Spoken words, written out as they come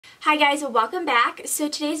Hi guys, welcome back. So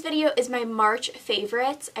today's video is my March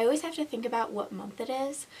favorites. I always have to think about what month it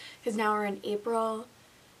is because now we're in April,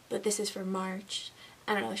 but this is for March.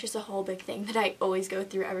 I don't know, it's just a whole big thing that I always go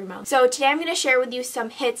through every month. So today I'm going to share with you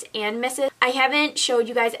some hits and misses. I haven't showed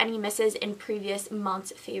you guys any misses in previous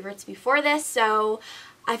month's favorites before this, so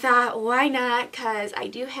I thought why not, because I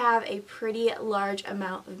do have a pretty large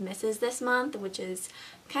amount of misses this month, which is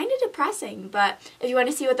kind of depressing, but if you want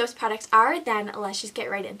to see what those products are, then let's just get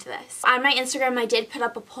right into this. On my Instagram, I did put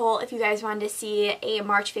up a poll if you guys wanted to see a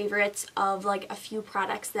March favorites of like a few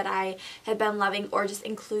products that I had been loving, or just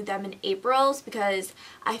include them in April's, because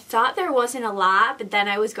I thought there wasn't a lot, but then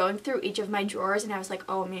I was going through each of my drawers and I was like,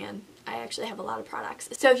 oh man, I actually have a lot of products.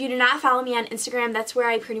 So if you do not follow me on Instagram, that's where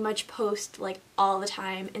I pretty much post like all the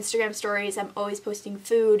time. Instagram stories, I'm always posting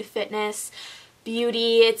food, fitness,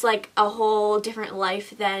 beauty. It's like a whole different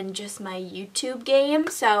life than just my YouTube game.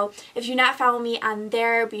 So if you not follow me on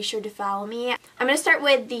there, be sure to follow me. I'm going to start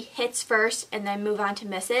with the hits first and then move on to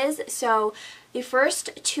misses. So the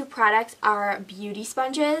first two products are beauty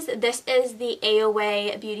sponges. This is the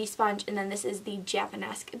AOA Beauty Sponge, and then this is the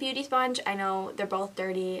Japanesque Beauty Sponge. I know they're both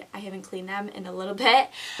dirty. I haven't cleaned them in a little bit.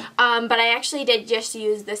 But I actually did just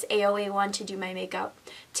use this AOA one to do my makeup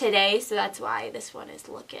today, so that's why this one is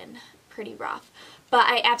looking pretty rough. But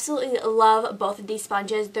I absolutely love both of these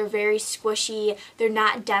sponges. They're very squishy, they're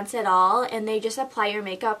not dense at all, and they just apply your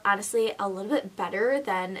makeup honestly a little bit better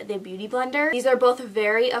than the Beauty Blender. These are both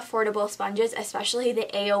very affordable sponges, especially the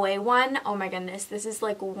AOA one. Oh my goodness, this is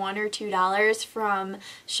like $1 or $2 from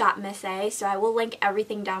Shop Miss A, so I will link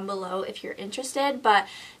everything down below if you're interested. But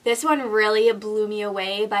this one really blew me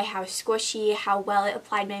away by how squishy, how well it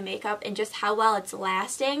applied my makeup, and just how well it's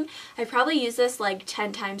lasting. I probably used this like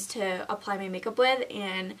 10 times to apply my makeup with,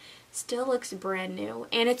 and still looks brand new,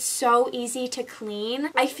 and it's so easy to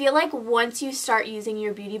clean. I feel like once you start using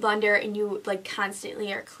your Beauty Blender and you like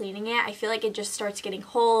constantly are cleaning it, I feel like it just starts getting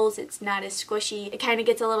holes, it's not as squishy, it kind of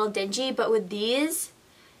gets a little dingy, but with these,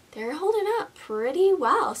 they're holding up pretty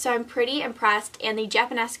well, so I'm pretty impressed. And the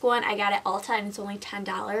Japanesque one I got at Ulta, and it's only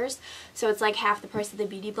 $10, so it's like half the price of the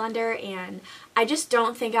Beauty Blender, and I just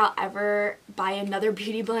don't think I'll ever buy another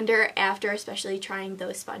Beauty Blender after especially trying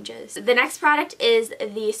those sponges. The next product is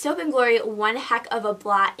the Soap & Glory One Heck of a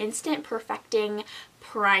Blot Instant Perfecting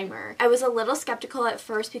Primer. I was a little skeptical at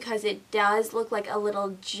first because it does look like a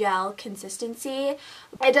little gel consistency.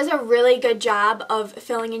 It does a really good job of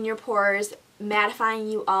filling in your pores,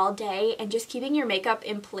 mattifying you all day, and just keeping your makeup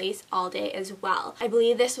in place all day as well. I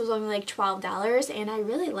believe this was only like $12, and I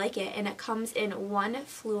really like it, and it comes in 1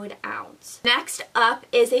 fluid ounce. Next up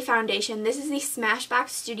is a foundation. This is the Smashbox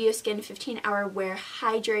Studio Skin 15 Hour Wear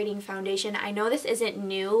Hydrating Foundation. I know this isn't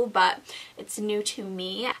new, but it's new to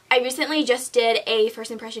me. I recently just did a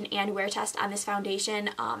first impression and wear test on this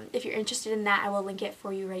foundation. If you're interested in that, I will link it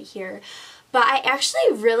for you right here. But I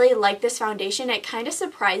actually really like this foundation. It kind of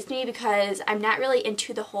surprised me because I'm not really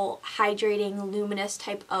into the whole hydrating, luminous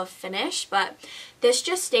type of finish, but this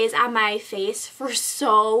just stays on my face for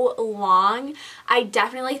so long. I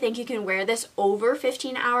definitely think you can wear this over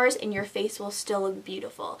 15 hours and your face will still look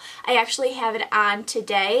beautiful. I actually have it on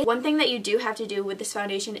today. One thing that you do have to do with this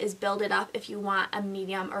foundation is build it up if you want a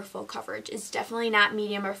medium or full coverage. It's definitely not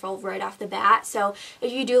medium or full right off the bat, so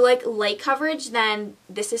if you do like light coverage, then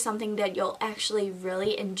this is something that you'll actually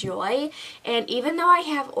really enjoy. And even though I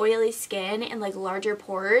have oily skin and like larger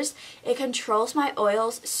pores, it controls my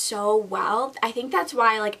oils so well. I think that's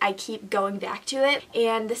why like I keep going back to it.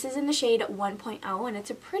 And this is in the shade 1.0, and it's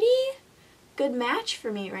a pretty good match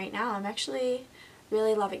for me right now. I'm actually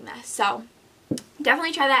really loving this, so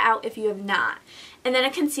definitely try that out if you have not. And then a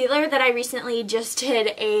concealer that I recently just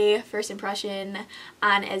did a first impression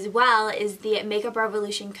on as well is the Makeup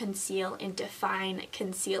Revolution Conceal and Define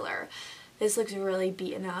Concealer. This looks really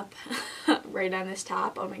beaten up right on this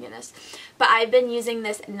top. Oh my goodness. But I've been using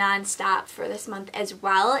this non-stop for this month as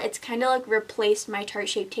well. It's kind of like replaced my Tarte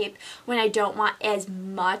Shape Tape when I don't want as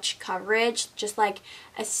much coverage, just like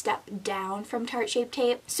a step down from Tarte Shape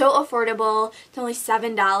Tape. So affordable. It's only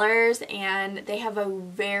 $7, and they have a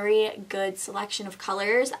very good selection of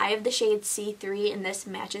colors. I have the shade C3, and this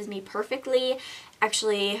matches me perfectly.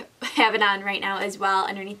 Actually have it on right now as well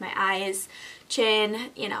underneath my eyes,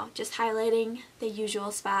 chin, you know, just highlighting the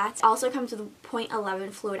usual spots. Also comes with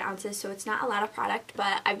 0.11 fluid ounces, so it's not a lot of product,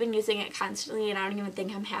 but I've been using it constantly and I don't even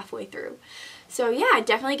think I'm halfway through. So yeah,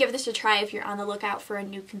 definitely give this a try if you're on the lookout for a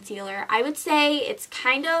new concealer. I would say it's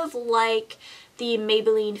kind of like the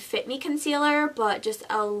Maybelline Fit Me concealer, but just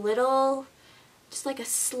a little, just like a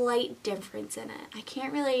slight difference in it. I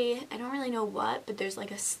don't really know what, but there's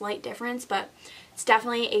like a slight difference, but It's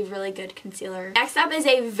definitely a really good concealer. Next up is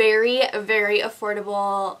a very, very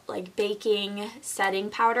affordable like baking setting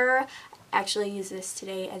powder. Actually use this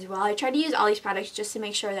today as well. I tried to use all these products just to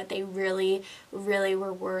make sure that they really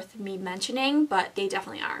were worth me mentioning, but they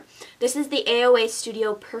definitely are. This is the AOA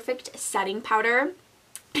Studio Perfect Setting Powder,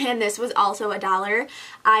 and this was also $1.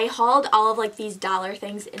 I hauled all of like these dollar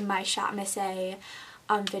things in my Shop Miss A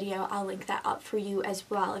video. I'll link that up for you as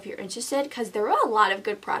well if you're interested, because there were a lot of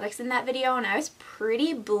good products in that video and I was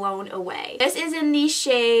pretty blown away. This is in the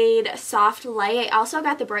shade Soft Light. I also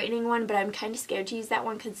got the brightening one, but I'm kind of scared to use that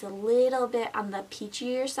one because it's a little bit on the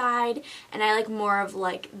peachier side, and I like more of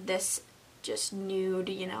like this just nude,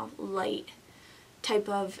 you know, light type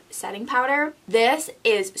of setting powder. This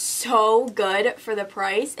is so good for the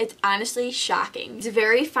price. It's honestly shocking. It's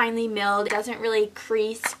very finely milled, doesn't really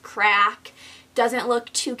crease, crack, doesn't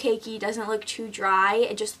look too cakey, doesn't look too dry.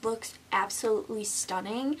 It just looks absolutely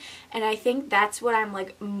stunning, and I think that's what I'm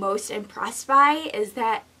like most impressed by, is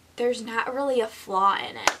that there's not really a flaw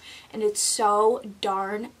in it, and it's so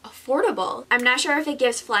darn affordable. I'm not sure if it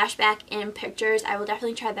gives flashback in pictures. I will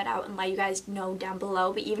definitely try that out and let you guys know down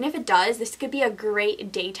below, but even if it does, this could be a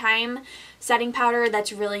great daytime setting powder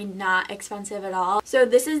that's really not expensive at all. So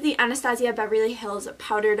this is the Anastasia Beverly Hills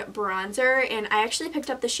Powdered Bronzer, and I actually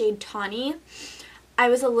picked up the shade Tawny. I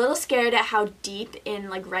was a little scared at how deep in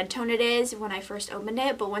like red tone it is when I first opened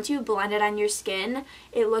it, but once you blend it on your skin,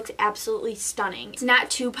 it looks absolutely stunning. It's not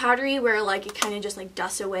too powdery where like it kind of just like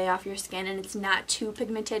dusts away off your skin, and it's not too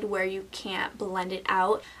pigmented where you can't blend it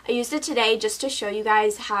out. I used it today just to show you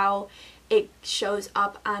guys how it shows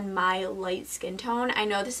up on my light skin tone. I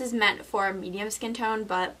know this is meant for a medium skin tone,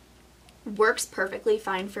 but works perfectly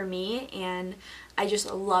fine for me, and I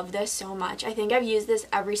just love this so much. I think I've used this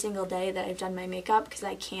every single day that I've done my makeup because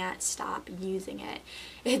I can't stop using it.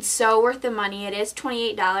 It's so worth the money. It is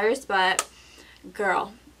 $28, but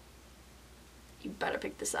girl, you better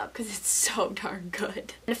pick this up because it's so darn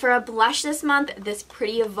good. And for a blush this month, this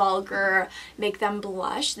Pretty Vulgar Make Them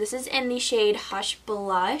Blush. This is in the shade Hush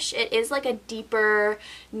Blush. It is like a deeper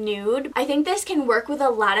nude. I think this can work with a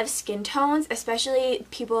lot of skin tones, especially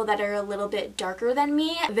people that are a little bit darker than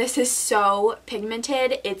me. This is so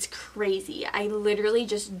pigmented, it's crazy. I literally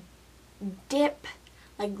just dip,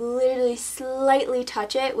 like literally slightly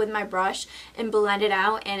touch it with my brush and blend it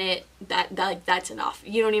out, and that's enough.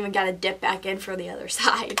 You don't even gotta dip back in for the other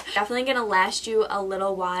side. Definitely gonna last you a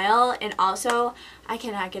little while, and also I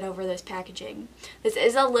cannot get over this packaging. This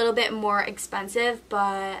is a little bit more expensive,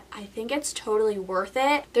 but I think it's totally worth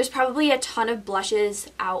it. There's probably a ton of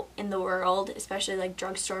blushes out in the world, especially like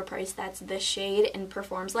drugstore price, that's this shade and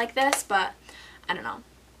performs like this, but I don't know.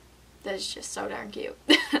 That's just so darn cute.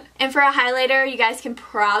 And for a highlighter, you guys can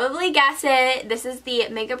probably guess it. This is the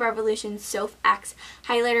Makeup Revolution SophX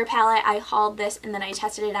highlighter palette. I hauled this and then I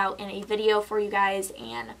tested it out in a video for you guys,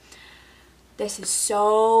 and this is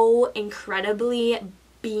so incredibly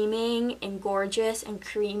beaming and gorgeous and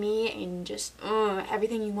creamy and just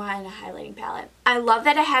everything you want in a highlighting palette. I love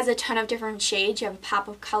that it has a ton of different shades. You have a pop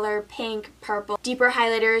of color, pink, purple, deeper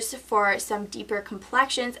highlighters for some deeper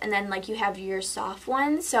complexions, and then like you have your soft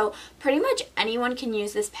ones. So pretty much anyone can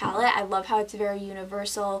use this palette. I love how it's very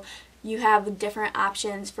universal. You have different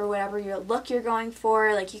options for whatever your look you're going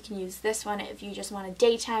for. Like you can use this one if you just want a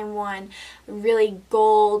daytime one. Really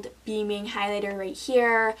gold beaming highlighter right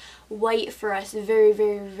here. White for us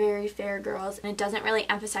very fair girls. And it doesn't really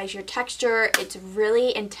emphasize your texture. It's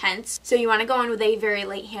really intense. So you want to go in with a very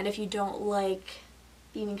light hand if you don't like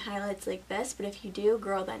beaming highlights like this. But if you do,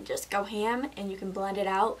 girl, then just go ham and you can blend it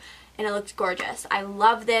out. And it looks gorgeous. I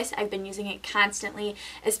love this. I've been using it constantly,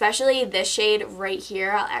 especially this shade right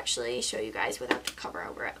here. I'll actually show you guys without the cover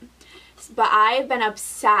over it. But I've been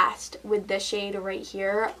obsessed with this shade right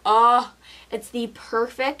here. Oh, it's the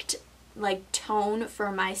perfect like tone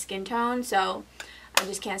for my skin tone, so I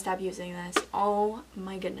just can't stop using this. Oh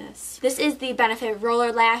my goodness. This is the Benefit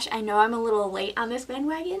Roller Lash. I know I'm a little late on this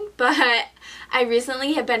bandwagon, but I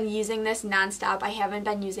recently have been using this nonstop. I haven't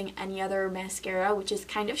been using any other mascara, which is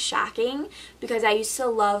kind of shocking because I used to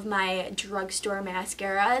love my drugstore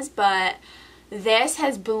mascaras, but this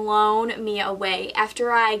has blown me away.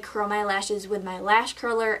 After I curl my lashes with my lash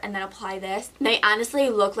curler and then apply this, they honestly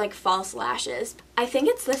look like false lashes. I think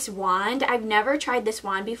it's this wand. I've never tried this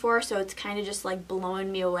wand before, so it's kind of just like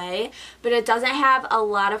blowing me away. But it doesn't have a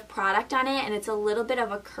lot of product on it, and it's a little bit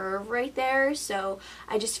of a curve right there. So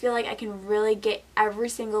I just feel like I can really get every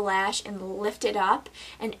single lash and lift it up,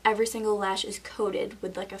 and every single lash is coated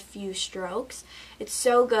with like a few strokes. It's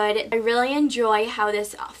so good. I really enjoy how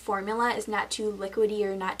this formula is not too liquidy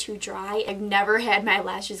or not too dry. I've never had my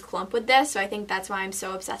lashes clump with this, so I think that's why I'm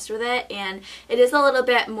so obsessed with it. And it is a little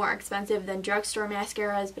bit more expensive than drugstore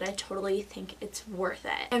mascaras, but I totally think it's worth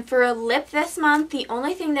it. And for a lip this month, the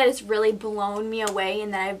only thing that has really blown me away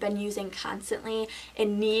and that I've been using constantly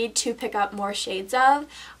and need to pick up more shades of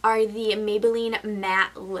are the Maybelline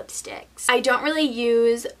matte lipsticks. I don't really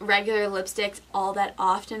use regular lipsticks all that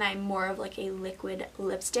often. I'm more of like a liquid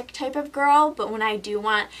lipstick type of girl, but when I do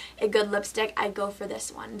want a good lipstick, I go for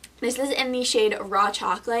this one. This is in the shade Raw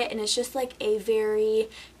Chocolate, and it's just like a very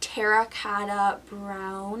terracotta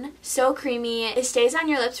brown. So creamy. It stays on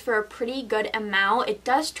your lips for a pretty good amount. It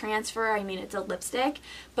does transfer, I mean it's a lipstick,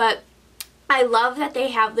 but I love that they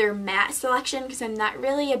have their matte selection because I'm not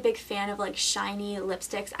really a big fan of like shiny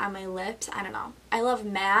lipsticks on my lips. I don't know. I love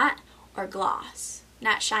matte or gloss,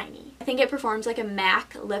 not shiny. I think it performs like a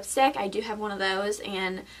MAC lipstick. I do have one of those,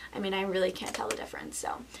 and I mean I really can't tell the difference.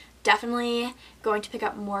 So definitely going to pick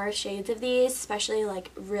up more shades of these, especially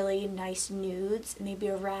like really nice nudes, maybe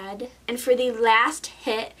a red. And for the last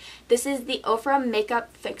hit, this is the Ofra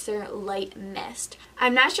Makeup Fixer Light Mist.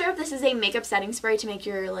 I'm not sure if this is a makeup setting spray to make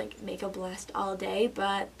your like makeup last all day,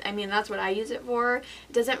 but I mean that's what I use it for.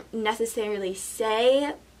 It doesn't necessarily say.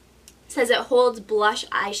 It says it holds blush,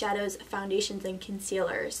 eyeshadows, foundations, and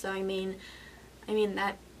concealers. So I mean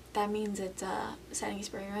that means it's a setting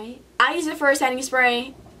spray, right? I use it for a setting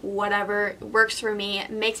spray. Whatever, works for me.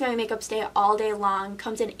 Makes my makeup stay all day long.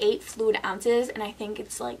 Comes in 8 fluid ounces, and I think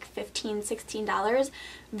it's like $15–16.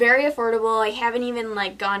 Very affordable. I haven't even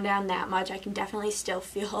like gone down that much. I can definitely still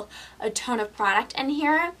feel a ton of product in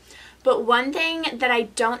here. But one thing that I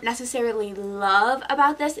don't necessarily love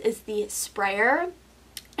about this is the sprayer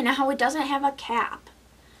and how it doesn't have a cap.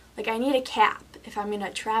 Like I need a cap if I'm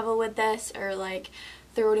gonna travel with this, or like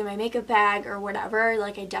throw it in my makeup bag or whatever.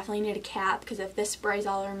 Like I definitely need a cap, because if this sprays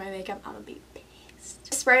all over my makeup, I'm gonna be pissed.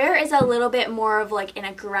 The sprayer is a little bit more of like an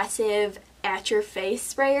aggressive at your face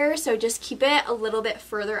sprayer, so just keep it a little bit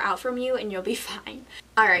further out from you and you'll be fine.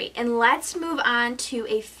 Alright, and let's move on to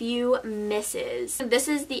a few misses. This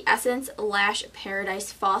is the Essence Lash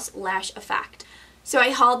Paradise False Lash Effect. So I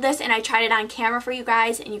hauled this and I tried it on camera for you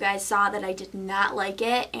guys, and you guys saw that I did not like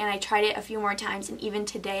it, and I tried it a few more times and even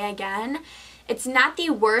today again. It's not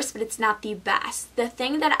the worst, but it's not the best. The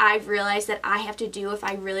thing that I've realized that I have to do if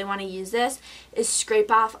I really want to use this is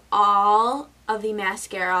scrape off all of the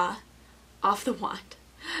mascara off the wand.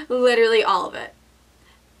 Literally all of it.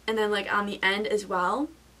 And then like on the end as well.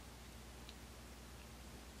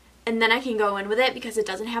 And then I can go in with it because it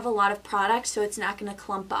doesn't have a lot of product, so it's not going to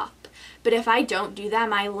clump up. But if I don't do that,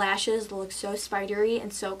 my lashes look so spidery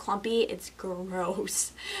and so clumpy, it's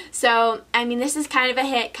gross. So, I mean, this is kind of a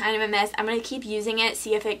hit, kind of a miss. I'm going to keep using it,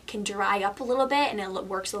 see if it can dry up a little bit and it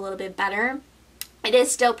works a little bit better. It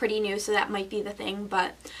is still pretty new, so that might be the thing,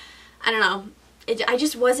 but I don't know. I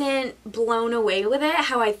just wasn't blown away with it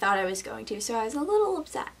how I thought I was going to, so I was a little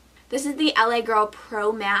upset. This is the LA Girl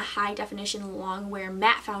Pro Matte High Definition Long Wear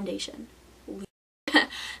Matte Foundation.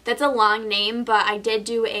 That's a long name, but I did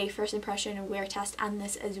do a first impression and wear test on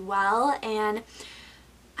this as well, and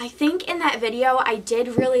I think in that video I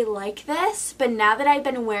did really like this, but now that I've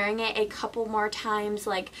been wearing it a couple more times,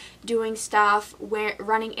 like doing stuff,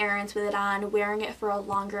 running errands with it on, wearing it for a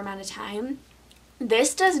longer amount of time,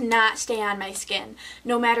 this does not stay on my skin.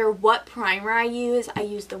 No matter what primer I use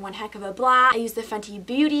the One Heck of a Blot, I use the Fenty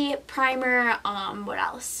Beauty primer, what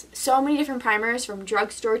else? So many different primers from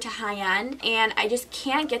drugstore to high-end, and I just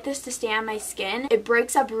can't get this to stay on my skin. It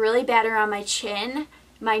breaks up really bad around my chin,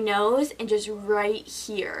 my nose, and just right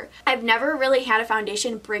here. I've never really had a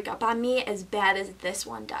foundation break up on me as bad as this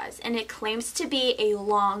one does, and it claims to be a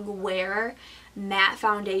long wear matte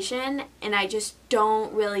foundation, and I just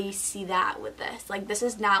don't really see that with this. Like, this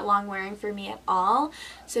is not long wearing for me at all,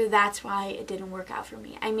 so that's why it didn't work out for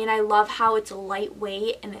me. I mean, I love how it's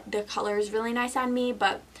lightweight and the color is really nice on me,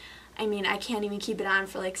 but I mean, I can't even keep it on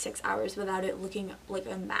for like 6 hours without it looking like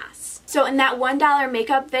a mess. So in that $1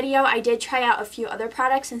 makeup video, I did try out a few other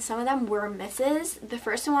products, and some of them were misses. The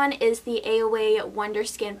first one is the AOA Wonder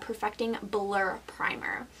Skin Perfecting Blur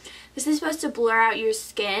Primer. This is supposed to blur out your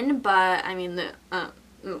skin, but I mean, it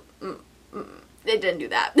didn't do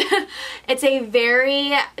that. It's a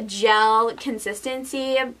very gel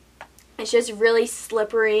consistency, It's just really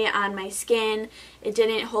slippery on my skin. It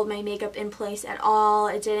didn't hold my makeup in place at all.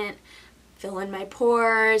 It didn't fill in my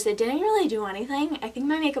pores. It didn't really do anything. I think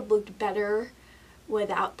my makeup looked better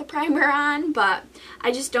without the primer on, but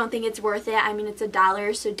I just don't think it's worth it. I mean, it's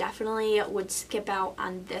 $1, so definitely would skip out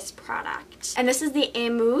on this product. And this is the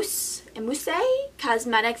AMUSE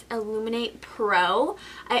Cosmetics Illuminate Pro.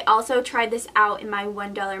 I also tried this out in my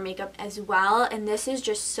 $1 makeup as well, and this is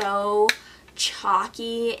just so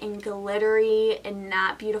chalky and glittery and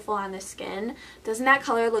not beautiful on the skin. Doesn't that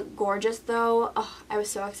color look gorgeous though? Oh, I was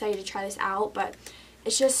so excited to try this out, but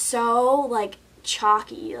it's just so like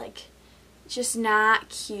chalky, like just not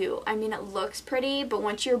cute. I mean, it looks pretty, but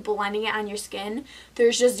once you're blending it on your skin,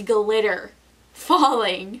 there's just glitter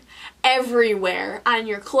falling everywhere, on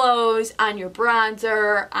your clothes, on your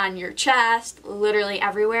bronzer, on your chest, literally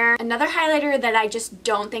everywhere. Another highlighter that I just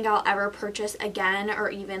don't think I'll ever purchase again or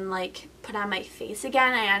even like put on my face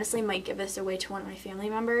again. I honestly might give this away to one of my family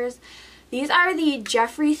members. These are the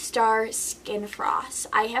Jeffree Star Skin Frost.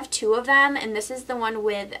 I have 2 of them, and this is the one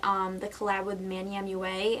with the collab with Manny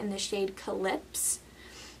MUA in the shade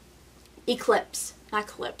Eclipse, not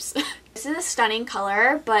Clips. This is a stunning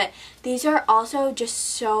color, but these are also just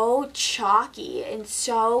so chalky and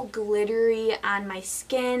so glittery on my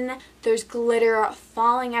skin. There's glitter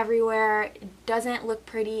falling everywhere. It doesn't look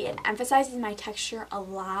pretty. It emphasizes my texture a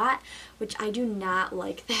lot, which I do not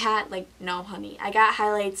like that. Like, no honey. I got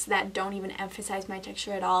highlights that don't even emphasize my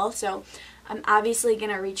texture at all, so I'm obviously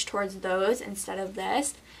going to reach towards those instead of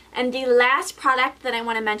this. And the last product that I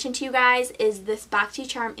want to mention to you guys is this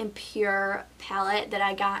Boxycharm in Pur palette that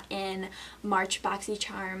I got in March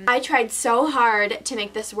Boxycharm. I tried so hard to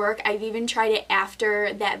make this work. I've even tried it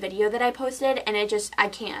after that video that I posted, and it just, I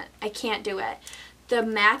can't do it. The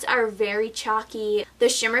mattes are very chalky. The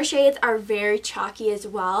shimmer shades are very chalky as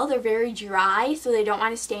well. They're very dry, so they don't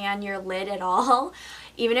want to stay on your lid at all.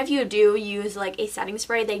 Even if you do use like a setting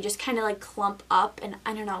spray, they just kind of like clump up, and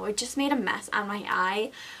I don't know, it just made a mess on my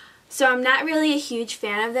eye. So I'm not really a huge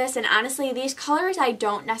fan of this, and honestly these colors I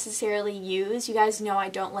don't necessarily use. You guys know I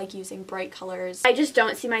don't like using bright colors. I just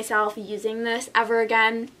don't see myself using this ever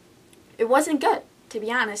again. It wasn't good, to be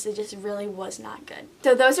honest. It just really was not good.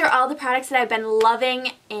 So those are all the products that I've been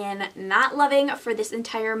loving and not loving for this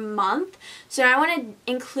entire month. So now I want to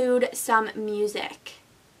include some music,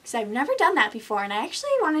 because I've never done that before, and I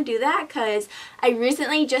actually want to do that because I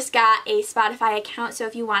recently just got a Spotify account, so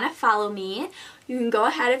if you want to follow me, you can go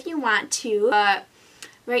ahead if you want to. But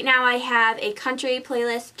right now I have a country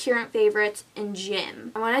playlist, current favorites, and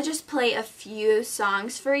gym. I want to just play a few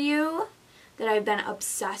songs for you that I've been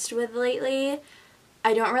obsessed with lately.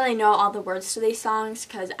 I don't really know all the words to these songs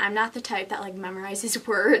because I'm not the type that like memorizes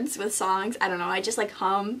words with songs. I don't know, I just like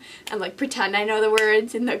hum and like pretend I know the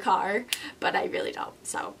words in the car, but I really don't,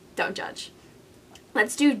 so don't judge.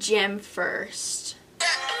 Let's do gym first.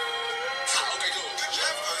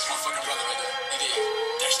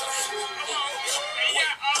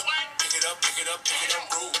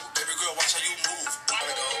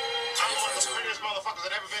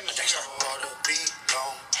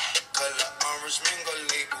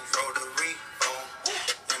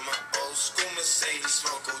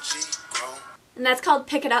 And that's called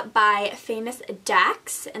Pick It Up by Famous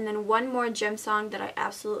Dex. And then one more gym song that I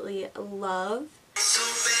absolutely love. So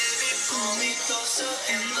baby, pull me closer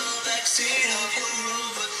in the backseat of your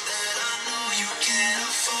Rover that I know you can't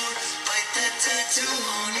afford. Bite that tattoo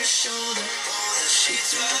on your shoulder. Pull the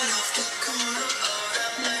sheets right off the corner of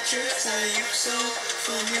that mattress that you stole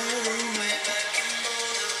from your roommate back in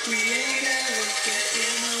Boulder. We ain't ever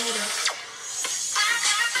getting older.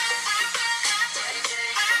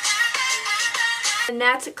 And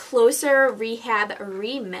that's Closer Rehab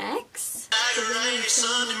Remix.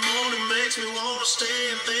 Sunday morning makes me want to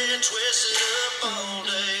stay in bed, twist it up all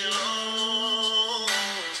day long.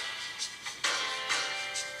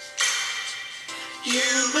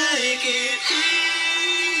 You make it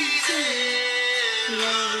easy,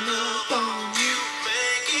 loving up on you.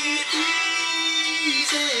 Make it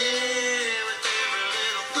easy with every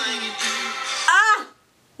little thing you do. Ah!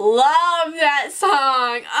 Love that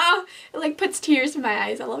song. Oh, it like puts tears in my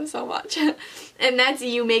eyes. I love it so much. And that's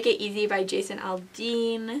You Make It Easy by Jason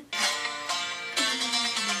Aldean. You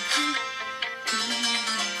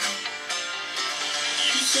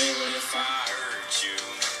say, what if I hurt you?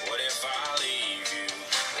 What if I leave you?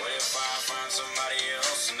 What if I find somebody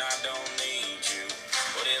else and I don't need you?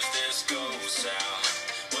 What if this goes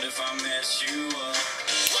south? What if I mess you up?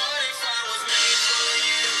 What if I was made for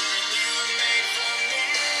you and you were made for me?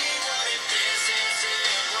 What if this is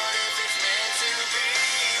it? What if it's meant to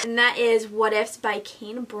be? And that is What Ifs by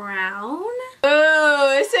Kane Brown.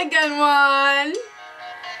 Oh, it's a good one.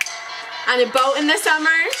 On a boat in the summer.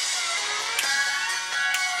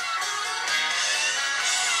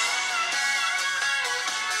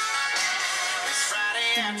 It's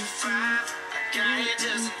Friday after 5. I got you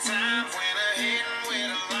just in time. Went ahead and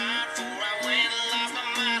went a line before I went and lost my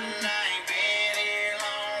mind. And I ain't been here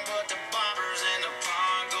long, but the bumpers in the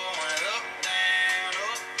pond going up, down,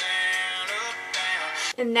 up, down, up,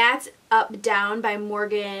 down. And that's Up Down by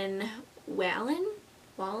Morgan Wallen?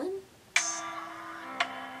 Wallen?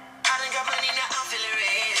 I done got money, now I'm feeling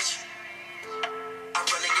rich. I'm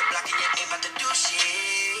running your block and you ain't about to do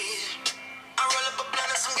shit. I roll up a blunt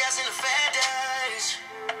and some gas in the fat days.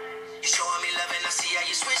 You showing me love and I see how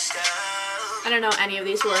you switched up. I don't know any of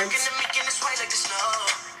these words. Making this white like the snow.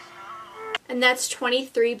 And that's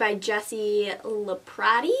 23 by JSC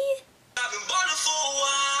Leprotti. I've been ballin' for a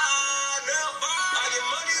while now. I get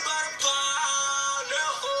money by the pile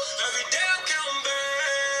now. Every day I'm counting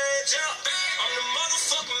bands, yeah. I'm the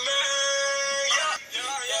motherfucking man, yeah.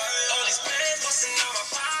 All these bands bustin' out my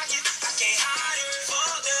pocket. I can't hide it.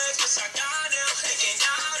 Fuck that, 'cause I got them. They can't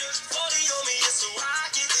doubt it. 40 on me, it's a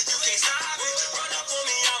rocket. You can't stop it. Run up on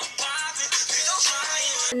me, I'ma pop it. Please don't try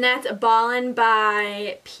it. And that's Ballin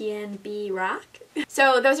Pnb Rock.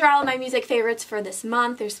 So those are all of my music favorites for this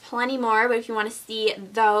month. There's plenty more, but if you want to see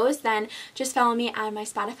those, then just follow me on my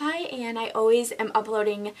Spotify, and I always am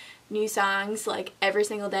uploading new songs like every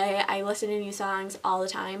single day. I listen to new songs all the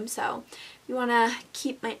time, so if you want to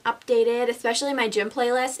keep me updated, especially my gym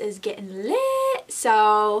playlist is getting lit,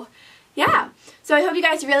 so yeah. So I hope you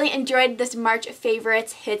guys really enjoyed this March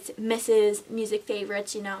favorites, hits, misses, music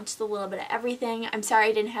favorites, you know, just a little bit of everything. I'm sorry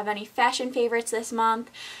I didn't have any fashion favorites this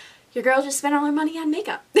month. Your girl just spent all her money on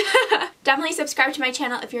makeup. Definitely subscribe to my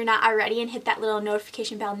channel if you're not already and hit that little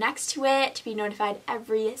notification bell next to it to be notified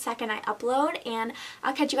every second I upload. And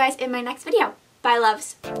I'll catch you guys in my next video. Bye,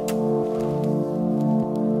 loves.